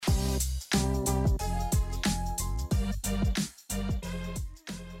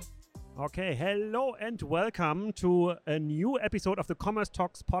Okay, hello and welcome to a new episode of the Commerce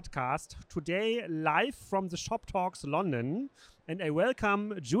Talks podcast. Today, live from the Shop Talks London. And I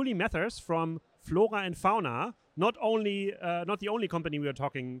welcome Julie Mathers from Flora and Fauna. Not the only company we are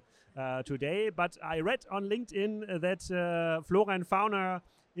talking today, but I read on LinkedIn that Flora and Fauna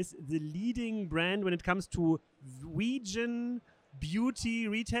is the leading brand when it comes to vegan beauty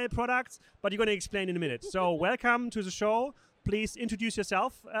retail products. But you're going to explain in a minute. So welcome to the show. Please introduce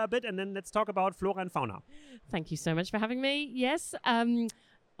yourself a bit, and then let's talk about Flora and Fauna. Thank you so much for having me. Yes, I'm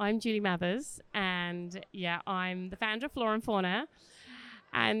Julie Mathers, and I'm the founder of Flora and Fauna.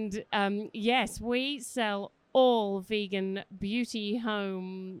 And yes, we sell all vegan beauty,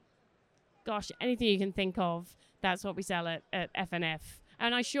 home, anything you can think of. That's what we sell at FNF.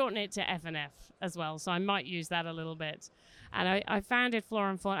 And I shorten it to FNF as well, so I might use that a little bit. And I founded Flora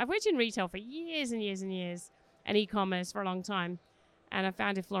and Fauna. I've worked in retail for years and years and years, and e-commerce for a long time. And I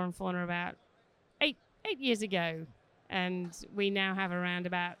founded Flora and Fauna about eight years ago. And we now have around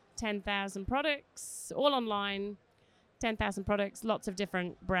about 10,000 products, all online, 10,000 products, lots of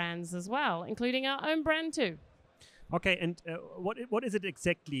different brands as well, including our own brand too. Okay, and what is it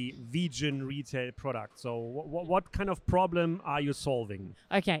exactly, vegan retail product? So what kind of problem are you solving?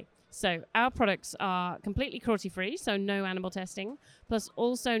 Okay, so our products are completely cruelty-free, so no animal testing, plus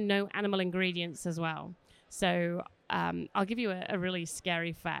also no animal ingredients as well. So I'll give you a really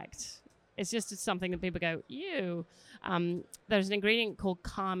scary fact. It's just something that people go, ew. There's an ingredient called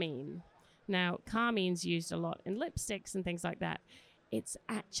carmine. Now, carmine's used a lot in lipsticks and things like that. It's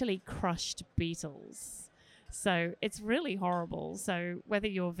actually crushed beetles. So it's really horrible. So whether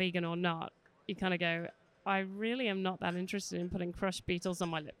you're vegan or not, you kind of go, I really am not that interested in putting crushed beetles on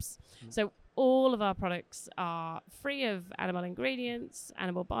my lips. So all of our products are free of animal ingredients,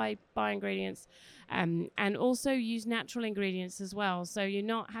 animal by ingredients, and also use natural ingredients as well. So you're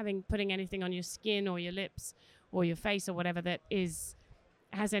not putting anything on your skin or your lips or your face or whatever that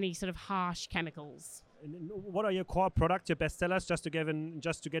has any sort of harsh chemicals. And what are your core products, your best sellers, just to get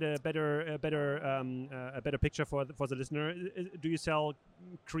a better picture for the listener? Do you sell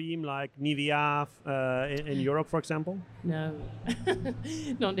cream like Nivea in Europe, for example? No,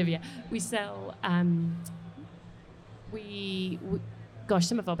 not Nivea. We sell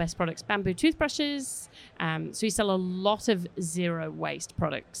some of our best products, bamboo toothbrushes. So we sell a lot of zero waste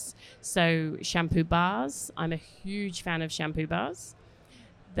products. So shampoo bars. I'm a huge fan of shampoo bars.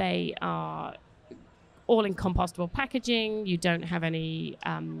 They are all in compostable packaging. You don't have any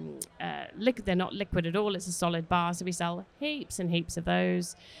liquid. They're not liquid at all. It's a solid bar. So we sell heaps and heaps of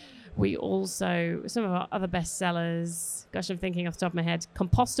those. We also, some of our other best sellers, I'm thinking off the top of my head,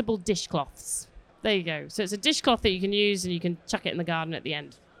 compostable dishcloths. There you go. So it's a dishcloth that you can use and you can chuck it in the garden at the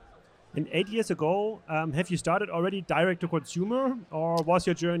end. And 8 years ago, have you started already direct to consumer, or was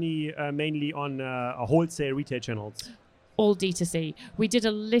your journey mainly on wholesale retail channels? All D2C. We did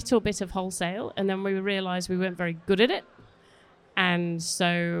a little bit of wholesale, and then we realized we weren't very good at it. And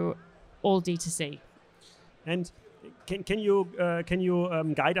so all D2C. And can you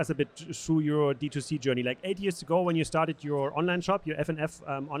guide us a bit through your D2C journey? Like 8 years ago, when you started your online shop, your FNF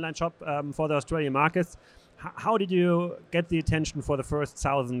online shop for the Australian markets, how did you get the attention for the first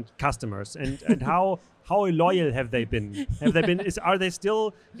 1,000 customers? And how loyal have they been? Are they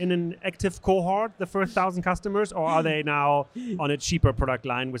still in an active cohort, the first 1,000 customers, or are they now on a cheaper product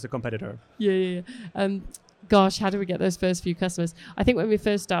line with a competitor? Yeah. How do we get those first few customers? I think when we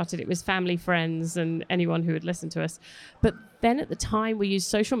first started, it was family, friends, and anyone who would listen to us. But then at the time, we used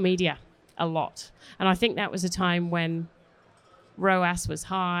social media a lot. And I think that was a time when ROAS was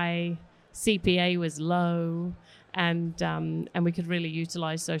high, CPA was low, and we could really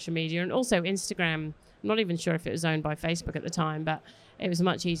utilize social media. And also Instagram. I'm not even sure if it was owned by Facebook at the time, but it was a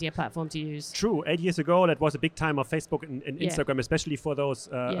much easier platform to use. True. 8 years ago, that was a big time of Facebook and Instagram, especially for those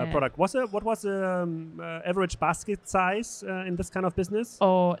products. What was the average basket size in this kind of business?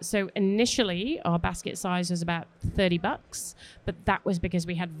 So initially, our basket size was about $30, but that was because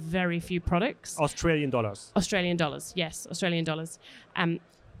we had very few products. Australian dollars, yes, Australian dollars.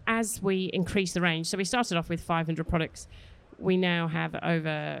 As we increased the range, so we started off with 500 products. We now have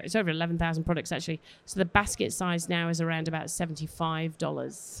over 11,000 products actually. So the basket size now is around about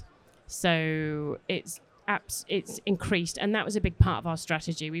 $75. So it's increased, and that was a big part of our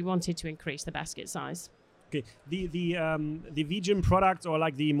strategy. We wanted to increase the basket size. Okay, the vegan products, or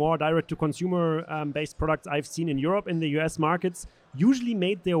like the more direct to consumer based products I've seen in Europe, in the US markets, usually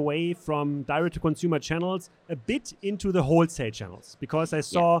made their way from direct-to-consumer channels a bit into the wholesale channels, because I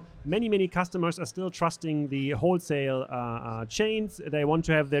saw many customers are still trusting the wholesale chains. They want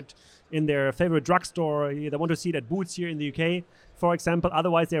to have that in their favorite drugstore. They want to see it at Boots here in the UK, for example.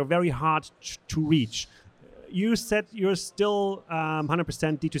 Otherwise, they're very hard to reach. You said you're still 100%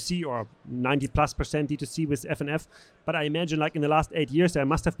 D2C or 90+% D2C with F&F, but I imagine like in the last 8 years, there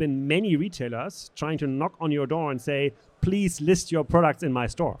must have been many retailers trying to knock on your door and say, please list your products in my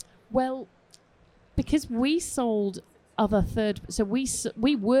store. Well, because we sold other so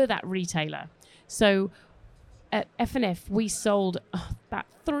we were that retailer. So at F&F, we sold about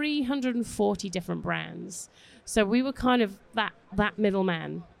 340 different brands. So we were kind of that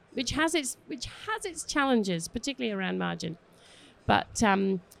middleman, which has its challenges, particularly around margin. But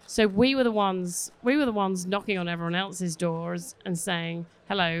so we were the ones knocking on everyone else's doors and saying,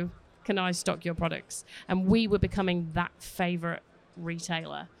 "Hello, can I stock your products?" And we were becoming that favorite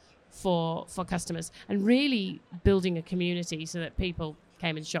retailer for customers, and really building a community so that people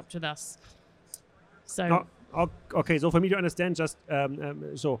came and shopped with us. So okay, so for me to understand, just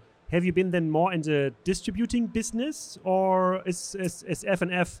so have you been then more in the distributing business, or is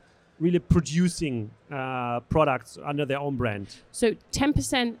F&F really producing products under their own brand? So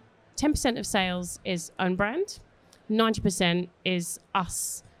 10% of sales is own brand, 90% is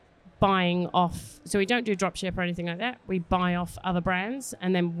us buying off. So we don't do dropship or anything like that. We buy off other brands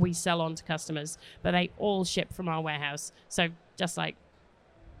and then we sell on to customers, but they all ship from our warehouse. So just like.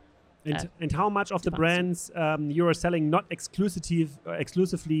 And how much of the brands you are selling not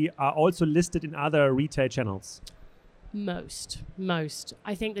exclusively are also listed in other retail channels? Most.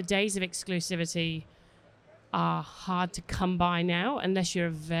 I think the days of exclusivity are hard to come by now unless you're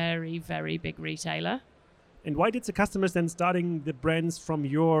a very, very big retailer. And why did the customers then starting the brands from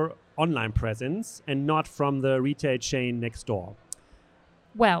your online presence and not from the retail chain next door?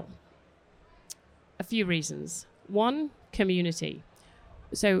 Well, a few reasons. One, community.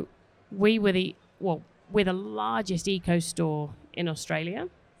 So we're the largest eco store in Australia.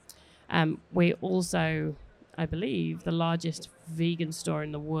 We're also, I believe, the largest vegan store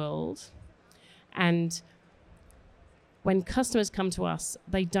in the world. And when customers come to us,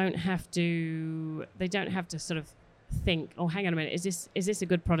 they don't have to sort of think, oh, hang on a minute, is this a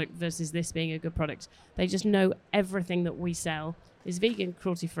good product versus this being a good product? They just know everything that we sell is vegan,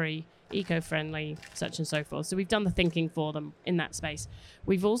 cruelty-free, eco-friendly, such and so forth. So we've done the thinking for them in that space.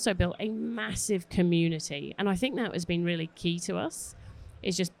 We've also built a massive community, and I think that has been really key to us,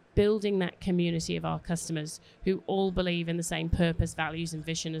 is just building that community of our customers who all believe in the same purpose, values, and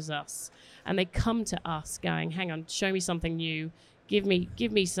vision as us. And they come to us going, hang on, show me something new, give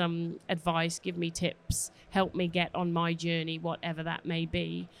me some advice, give me tips, help me get on my journey, whatever that may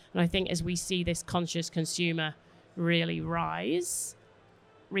be. And I think as we see this conscious consumer really rise,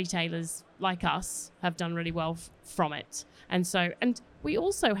 retailers like us have done really well from it. And we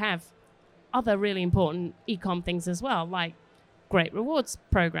also have other really important e-com things as well, like great rewards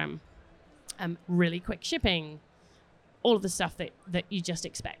program, really quick shipping, all of the stuff that you just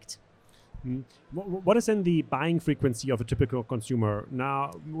expect. What is then the buying frequency of a typical consumer?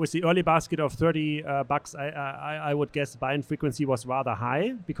 Now, with the early basket of $30, I would guess buying frequency was rather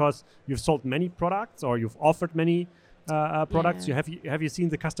high because you've sold many products or you've offered many products. Yeah. Have you seen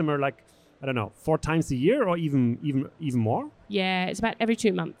the customer like, I don't know, 4 times a year or even more? Yeah, it's about every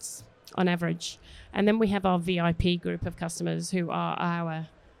 2 months on average. And then we have our VIP group of customers who are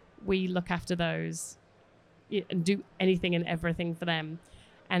we look after those and do anything and everything for them.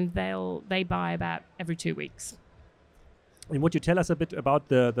 And they buy about every 2 weeks. And would you tell us a bit about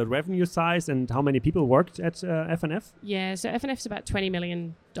the revenue size and how many people worked at F&F? Yeah, so F&F is about $20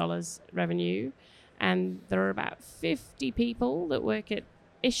 million revenue. And there are about 50 people that work at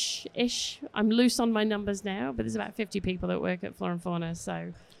ish. I'm loose on my numbers now, but there's about 50 people that work at Flora and Fauna.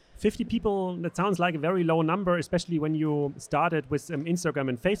 So 50 people, that sounds like a very low number, especially when you started with Instagram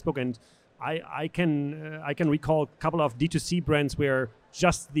and Facebook. And I can recall a couple of D2C brands where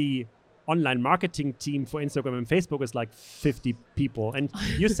just the online marketing team for Instagram and Facebook is like 50 people. And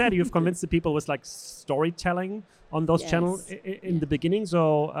you said you've convinced the people with like storytelling on those channels in the beginning.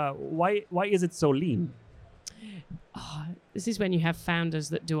 So why is it so lean? Oh, this is when you have founders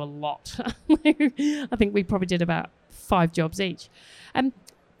that do a lot. I think we probably did about 5 jobs each.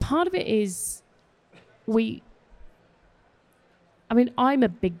 Part of it is I'm a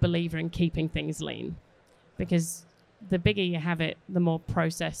big believer in keeping things lean, because the bigger you have it, the more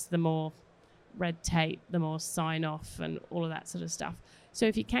process, the more red tape, the more sign off and all of that sort of stuff. So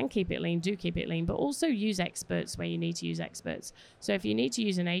if you can keep it lean, do keep it lean, but also use experts where you need to use experts. So if you need to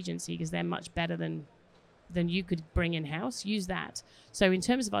use an agency because they're much better than than you could bring in-house, use that. So in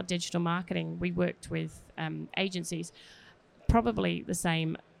terms of our digital marketing, we worked with agencies, probably the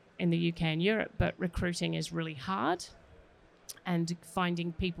same in the UK and Europe, but recruiting is really hard, and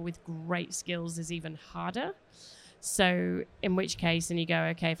finding people with great skills is even harder. So in which case, and you go,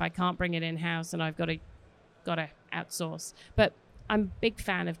 okay, if I can't bring it in-house, and I've got to outsource. But I'm a big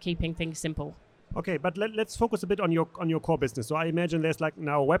fan of keeping things simple. Okay, but let's focus a bit on your core business. So I imagine there's like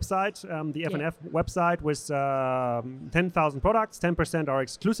now a website, the FNF website with 10,000 products. 10% are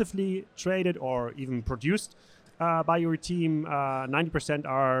exclusively traded or even produced by your team. 90%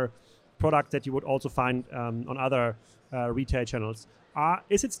 are products that you would also find on other retail channels.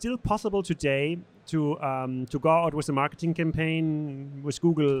 Is it still possible today to go out with a marketing campaign with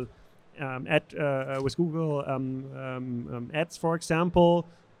Google ads, for example,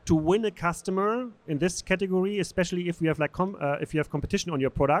 to win a customer in this category, especially if you have if you have competition on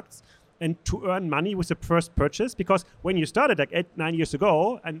your products, and to earn money with the first purchase? Because when you started like 8-9 years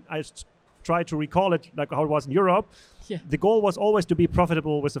ago, and I try to recall it like how it was in Europe, the goal was always to be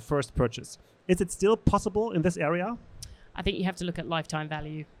profitable with the first purchase. Is it still possible in this area? I think you have to look at lifetime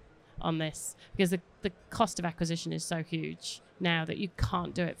value on this, because the cost of acquisition is so huge now that you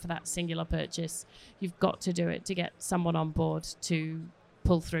can't do it for that singular purchase. You've got to do it to get someone on board to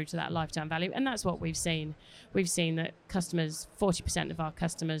pull through to that lifetime value. And that's what we've seen. We've seen that 40% of our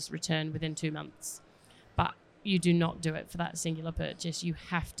customers return within 2 months. But you do not do it for that singular purchase. You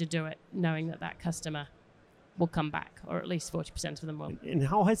have to do it knowing that customer will come back, or at least 40% of them will. And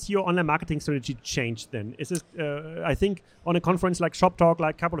how has your online marketing strategy changed then? Is it, I think on a conference like Shop Talk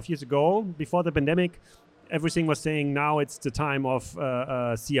like a couple of years ago, before the pandemic, everything was saying now it's the time of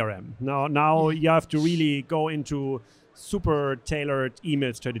CRM. Now you have to really go into super tailored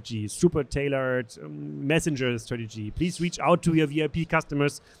email strategy, super tailored messenger strategy. Please reach out to your VIP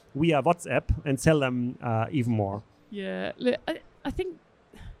customers via WhatsApp and sell them even more. Yeah, look, I think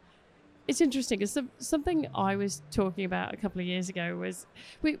it's interesting, because something I was talking about a couple of years ago was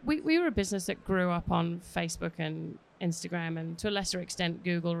we were a business that grew up on Facebook and Instagram, and to a lesser extent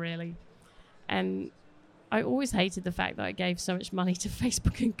Google, really. And I always hated the fact that I gave so much money to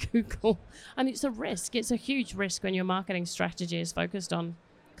Facebook and Google. And it's a risk. It's a huge risk when your marketing strategy is focused on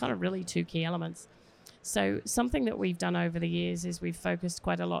kind of really 2 key elements. So something that we've done over the years is we've focused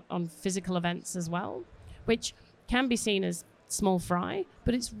quite a lot on physical events as well, which can be seen as small fry,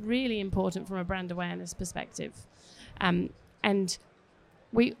 but it's really important from a brand awareness perspective. And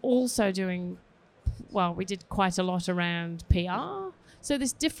we also we did quite a lot around PR. So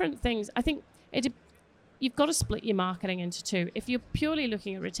there's different things. I think you've got to split your marketing into 2. If you're purely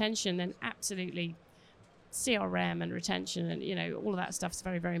looking at retention, then absolutely CRM and retention and all of that stuff's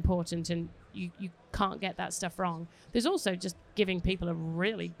very, very important, and you can't get that stuff wrong. There's also just giving people a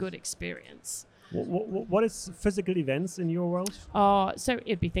really good experience. What is physical events in your world? So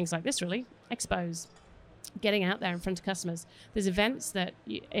it'd be things like this, really. Expos, getting out there in front of customers. There's events that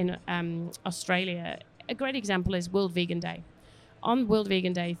in Australia, a great example is World Vegan Day. On World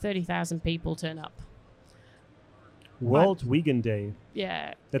Vegan Day, 30,000 people turn up. World Vegan Day.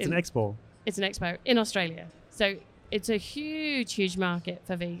 Yeah. That's an expo. It's an expo in Australia. So it's a huge, huge market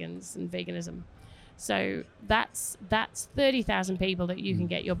for vegans and veganism. So that's 30,000 people that you can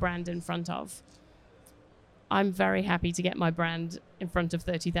get your brand in front of. I'm very happy to get my brand in front of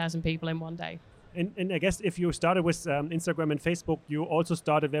 30,000 people in one day. And I guess if you started with Instagram and Facebook, you also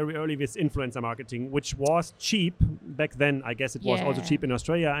started very early with influencer marketing, which was cheap back then. I guess it was also cheap in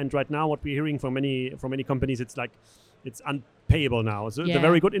Australia. And right now, what we're hearing from many companies, it's unpayable now. So the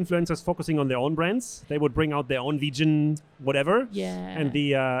very good influencers focusing on their own brands, they would bring out their own vegan whatever. Yeah. And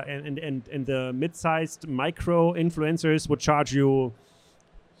the and the mid-sized micro influencers would charge you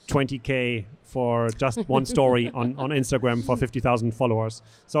 20K for just one story on Instagram for 50,000 followers.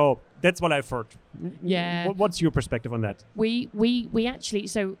 So that's what I've heard. Yeah. What's your perspective on that? We actually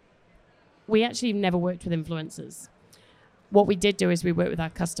never worked with influencers. What we did do is we worked with our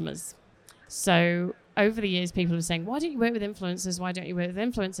customers. So over the years, people were saying, why don't you work with influencers? Why don't you work with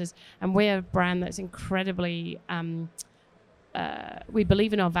influencers? And we're a brand that's incredibly, we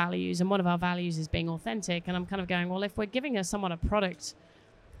believe in our values, and one of our values is being authentic. And I'm kind of going, well, if we're giving someone a product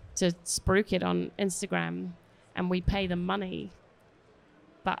to spruik it on Instagram and we pay them money,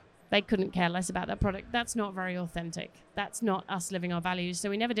 but they couldn't care less about that product, that's not very authentic. That's not us living our values. So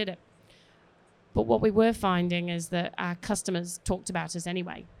we never did it. But what we were finding is that our customers talked about us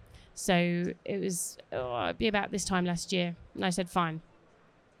anyway. So it'd be about this time last year. And I said, fine,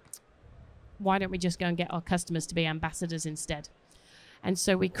 why don't we just go and get our customers to be ambassadors instead? And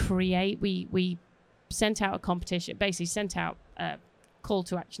so we sent out a competition, basically sent out call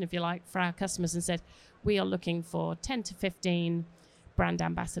to action, if you like, for our customers and said, we are looking for 10 to 15 brand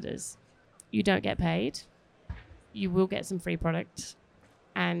ambassadors. You don't get paid. You will get some free product.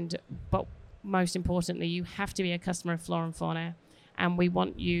 But most importantly, you have to be a customer of Flora and Fauna, and we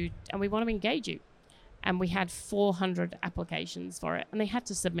want to engage you. And we had 400 applications for it, and they had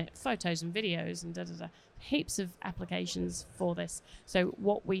to submit photos and videos and heaps of applications for this. So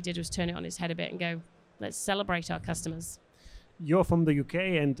what we did was turn it on its head a bit and go, let's celebrate our customers. You're from the UK,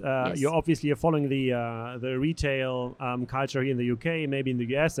 and Yes. you're obviously following the retail culture here in the UK, maybe in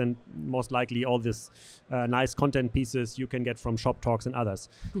the US, and most likely all this nice content pieces you can get from Shop Talks and others.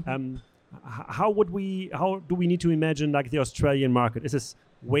 How do we need to imagine like the Australian market? Is this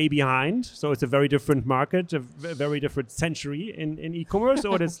way behind? So it's a very different market, a very different century in e-commerce,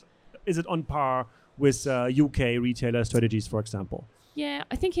 or is it on par with UK retailer strategies, for example? Yeah,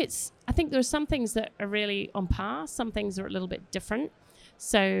 I think there are some things that are really on par. Some things are a little bit different.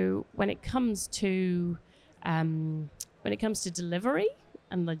 So when it comes to delivery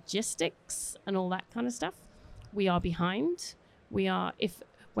and logistics and all that kind of stuff, we are behind.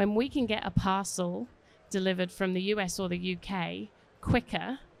 When we can get a parcel delivered from the US or the UK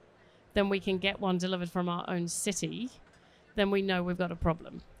quicker than we can get one delivered from our own city, then we know we've got a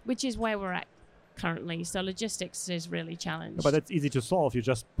problem, which is where we're at currently. So logistics is really challenged. But that's easy to solve. You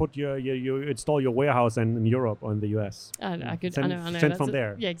just put you install your warehouse in Europe or in the US. I know. Send from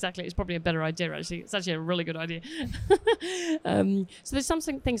there. Yeah, exactly. It's probably a better idea, actually. It's actually a really good idea. So there's some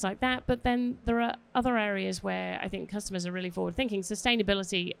things like that, but then there are other areas where I think customers are really forward thinking.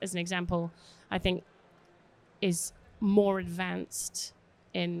 Sustainability, as an example, I think is more advanced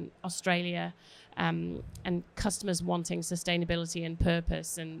in Australia, and customers wanting sustainability and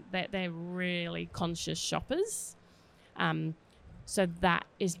purpose, and they're really conscious shoppers. So that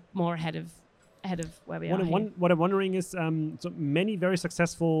is more ahead of where we are. What I'm wondering is, so many very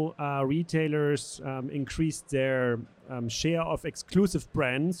successful retailers increased their share of exclusive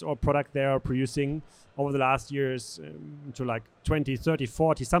brands or product they are producing over the last years to like 20, 30,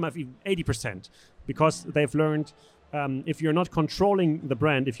 40, some have even 80%, because they've learned if you're not controlling the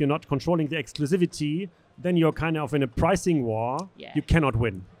brand, if you're not controlling the exclusivity, then you're kind of in a pricing war. Yeah. You cannot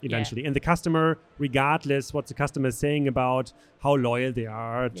win eventually. And the customer, regardless what the customer is saying about how loyal they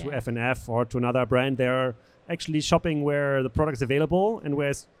are to F&F or to another brand, they're actually shopping where the product is available and where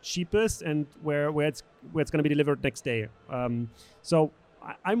it's cheapest and where it's going to be delivered next day. So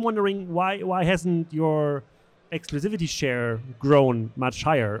I'm wondering why hasn't your exclusivity share grown much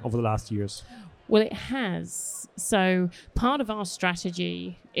higher over the last years? Well, it has. So part of our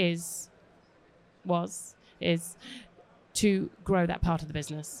strategy is to grow that part of the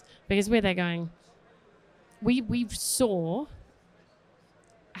business, because we're there going, we saw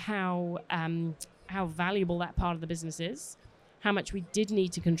how valuable that part of the business is, how much we did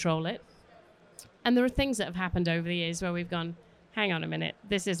need to control it. And there are things that have happened over the years where we've gone, hang on a minute,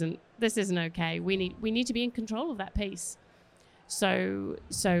 this isn't okay. We need to be in control of that piece. So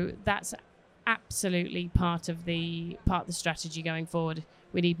that's absolutely part of the strategy going forward.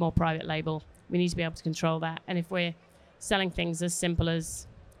 We need more private label. We need to be able to control that. And if we're selling things as simple as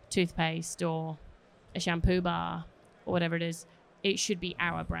toothpaste or a shampoo bar or whatever it is, it should be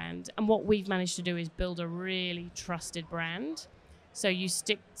our brand. And what we've managed to do is build a really trusted brand. So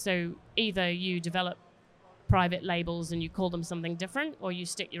either you develop private labels and you call them something different, or you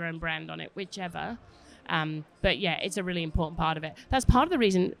stick your own brand on it, whichever. But yeah, it's a really important part of it. That's part of the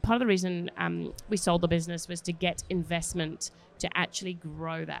reason we sold the business, was to get investment to actually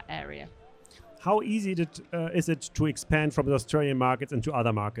grow that area. How easy is it to expand from the Australian markets into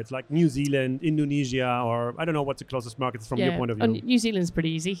other markets like New Zealand, Indonesia, or I don't know what's the closest markets from your point of view? New Zealand's pretty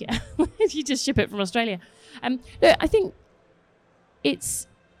easy. You just ship it from Australia. I think it's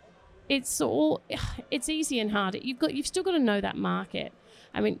easy and hard. You've still got to know that market.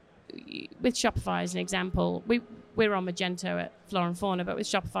 I mean, with Shopify as an example, we're on Magento at Flora and Fauna, but with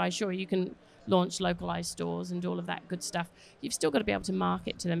Shopify, sure, you can launch localized stores and do all of that good stuff. You've still got to be able to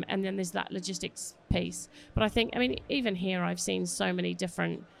market to them, and then there's that logistics piece. But I think, even here, I've seen so many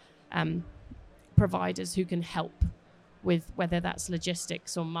different providers who can help with whether that's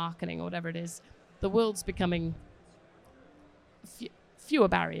logistics or marketing or whatever it is. The world's becoming fewer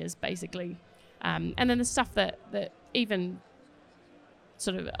barriers, basically. And then the stuff that even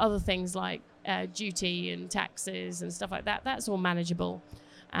sort of other things like duty and taxes and stuff like that, that's all manageable.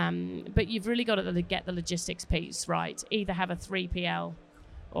 But you've really got to get the logistics piece right. Either have a 3PL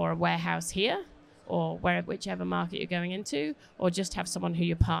or a warehouse here, or whichever market you're going into, or just have someone who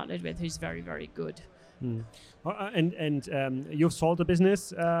you're partnered with who's very, very good. And you've sold the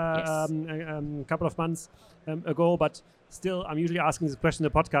business Yes. a couple of months ago, but still, I'm usually asking this question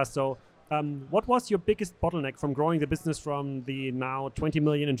in the podcast. So, what was your biggest bottleneck from growing the business from the now 20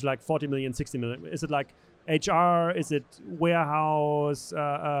 million into like 40 million, 60 million? Is it like HR? Is it warehouse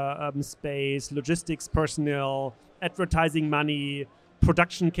space, logistics personnel, advertising money,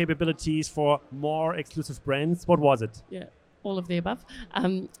 production capabilities for more exclusive brands? What was it? Yeah, all of the above.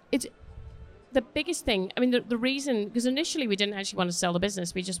 It's the biggest thing. I mean, the reason, because initially we didn't actually want to sell the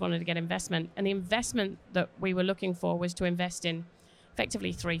business, we just wanted to get investment. And the investment that we were looking for was to invest in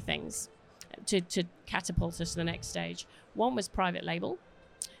effectively three things to catapult us to the next stage. One was private label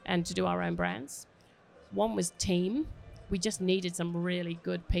and to do our own brands. One was team. We just needed some really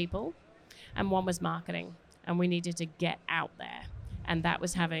good people. And one was marketing. And we needed to get out there. And that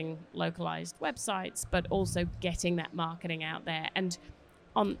was having localized websites, but also getting that marketing out there and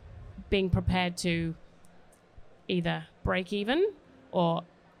on being prepared to either break even or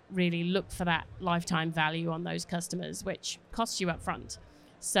really look for that lifetime value on those customers, which costs you up front.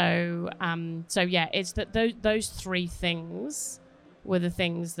 So yeah, it's that those three things were the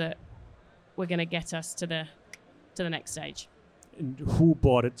things that were going to get us to the next stage. And who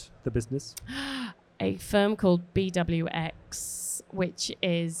bought it, the business? A firm called BWX, which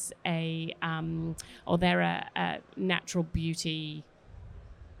is they're a natural beauty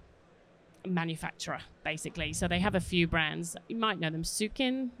manufacturer, basically. So they have a few brands. You might know them.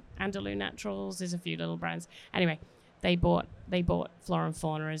 Sukin, Andalou Naturals. There's a few little brands. Anyway, they bought Flora &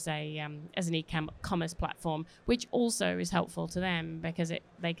 Fauna as an e-commerce platform, which also is helpful to them because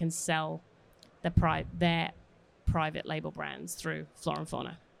they can sell their private label brands through Flora &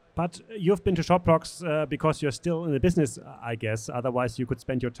 Fauna. But you've been to Shop Talks because you're still in the business, I guess. Otherwise, you could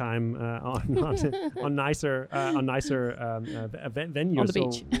spend your time on nicer venues. On the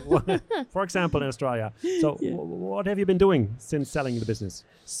beach. For example, in Australia. So what have you been doing since selling the business?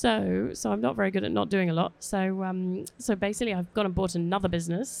 So I'm not very good at not doing a lot. So basically, I've gone and bought another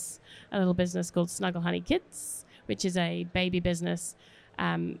business, a little business called Snuggle Honey Kids, which is a baby business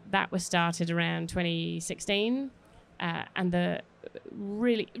that was started around 2016. And the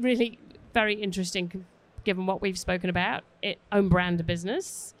really, really very interesting, given what we've spoken about. It own brand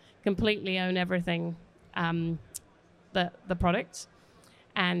business, completely own everything, the product,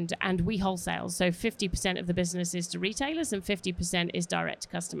 and we wholesale. So 50% of the business is to retailers and 50% is direct to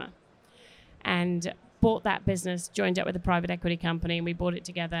customer. And bought that business, joined up with a private equity company, and we bought it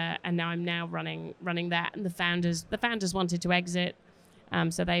together. And now I'm running that. And the founders wanted to exit.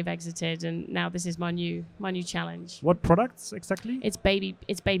 So they've exited, and now this is my new challenge. What products exactly? It's baby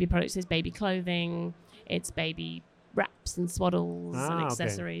products. It's baby clothing. It's baby wraps and swaddles and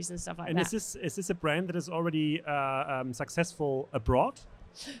accessories and stuff like that. And is this a brand that is already successful abroad?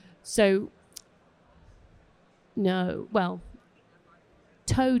 So no, well,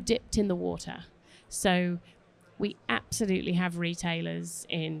 toe dipped in the water. So we absolutely have retailers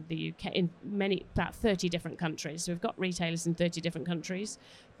in the UK, in about 30 different countries. So we've got retailers in 30 different countries,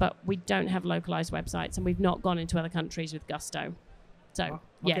 but we don't have localized websites, and we've not gone into other countries with gusto. So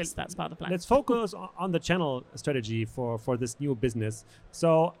yes, that's part of the plan. Let's focus on the channel strategy for this new business.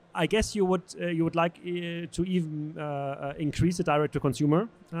 So I guess you would like to even increase the direct to consumer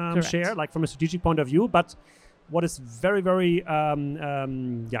share, like from a strategic point of view, but what is very, very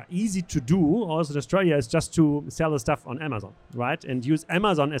easy to do also in Australia is just to sell the stuff on Amazon, right? And use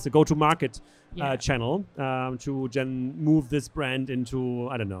Amazon as a go-to-market channel to then move this brand into,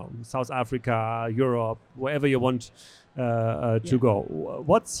 I don't know, South Africa, Europe, wherever you want to go.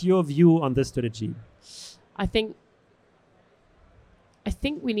 What's your view on this strategy? I think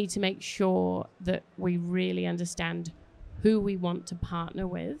we need to make sure that we really understand who we want to partner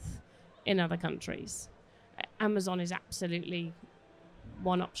with in other countries. Amazon is absolutely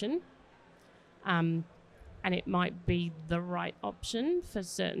one option, and it might be the right option for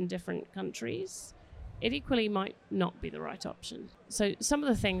certain different countries. It equally might not be the right option. So some of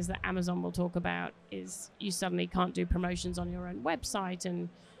the things that Amazon will talk about is you suddenly can't do promotions on your own website, and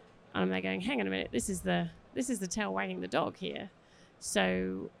they're going, hang on a minute, this is the tail wagging the dog here.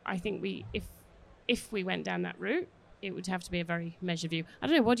 So I think if we went down that route, it would have to be a very measured view. I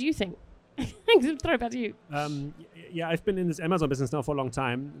don't know. What do you think? Throw it back to you. I've been in this Amazon business now for a long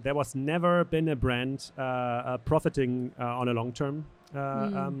time. There was never been a brand profiting on a long-term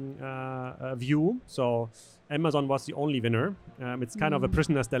view. So Amazon was the only winner. It's kind of a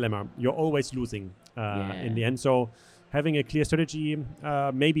prisoner's dilemma. You're always losing in the end. So having a clear strategy,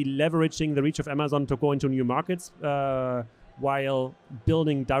 maybe leveraging the reach of Amazon to go into new markets while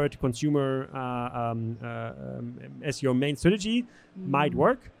building direct-to-consumer as your main strategy might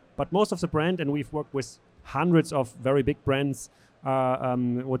work. But most of the brand, and we've worked with hundreds of very big brands,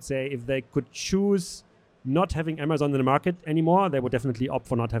 would say if they could choose not having Amazon in the market anymore, they would definitely opt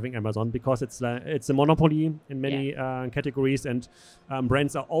for not having Amazon because it's a monopoly in many categories, and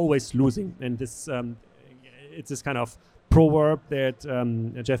brands are always losing. And this it's this kind of proverb that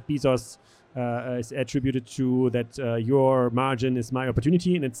Jeff Bezos is attributed to, that your margin is my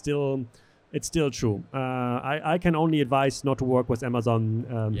opportunity, and it's still true. I can only advise not to work with Amazon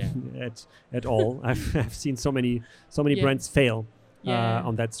at all. I've seen so many brands fail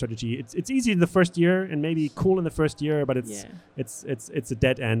on that strategy. It's easy in the first year and maybe cool in the first year, but it's a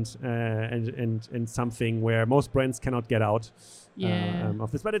dead end and something where most brands cannot get out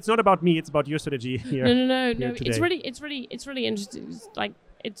of this. But it's not about me; it's about your strategy here. No. Today. It's really interesting.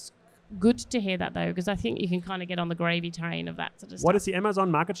 It's good to hear that though, because I think you can kind of get on the gravy train of that sort of stuff. What is the Amazon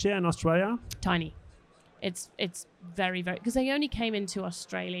market share in Australia? Tiny. It's very, very, because they only came into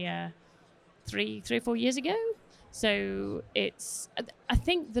Australia 3 or 4 years ago. So I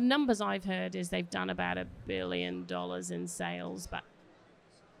think the numbers I've heard is they've done about $1 billion in sales, but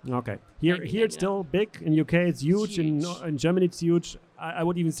okay. Here it's still big. In UK it's huge. In Germany it's huge. I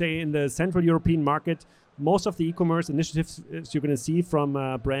would even say in the Central European market, most of the e-commerce initiatives you're going to see from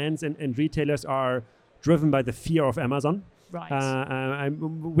brands and retailers are driven by the fear of Amazon. Right.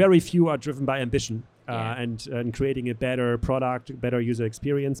 Very few are driven by ambition and creating a better product, better user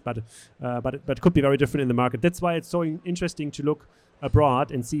experience. But it could be very different in the market. That's why it's so interesting to look abroad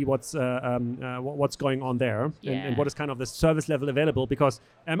and see what's going on there and what is kind of the service level available, because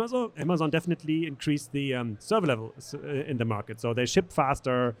Amazon definitely increased the server level in the market. So they ship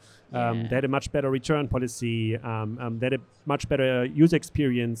faster. They had a much better return policy. They had a much better user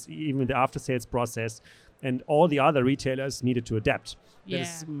experience, even the after sales process. And all the other retailers needed to adapt. That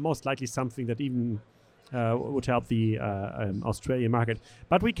is most likely something that even would help the Australian market.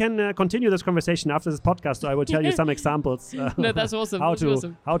 But we can continue this conversation after this podcast. So I will tell you some examples. No, that's awesome.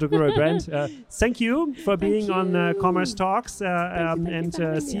 How to grow a brand. Thank you for being on Commerce Talks. And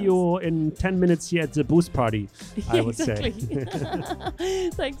see you in 10 minutes here at the booth party, I would say.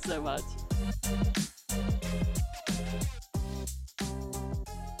 Thanks so much.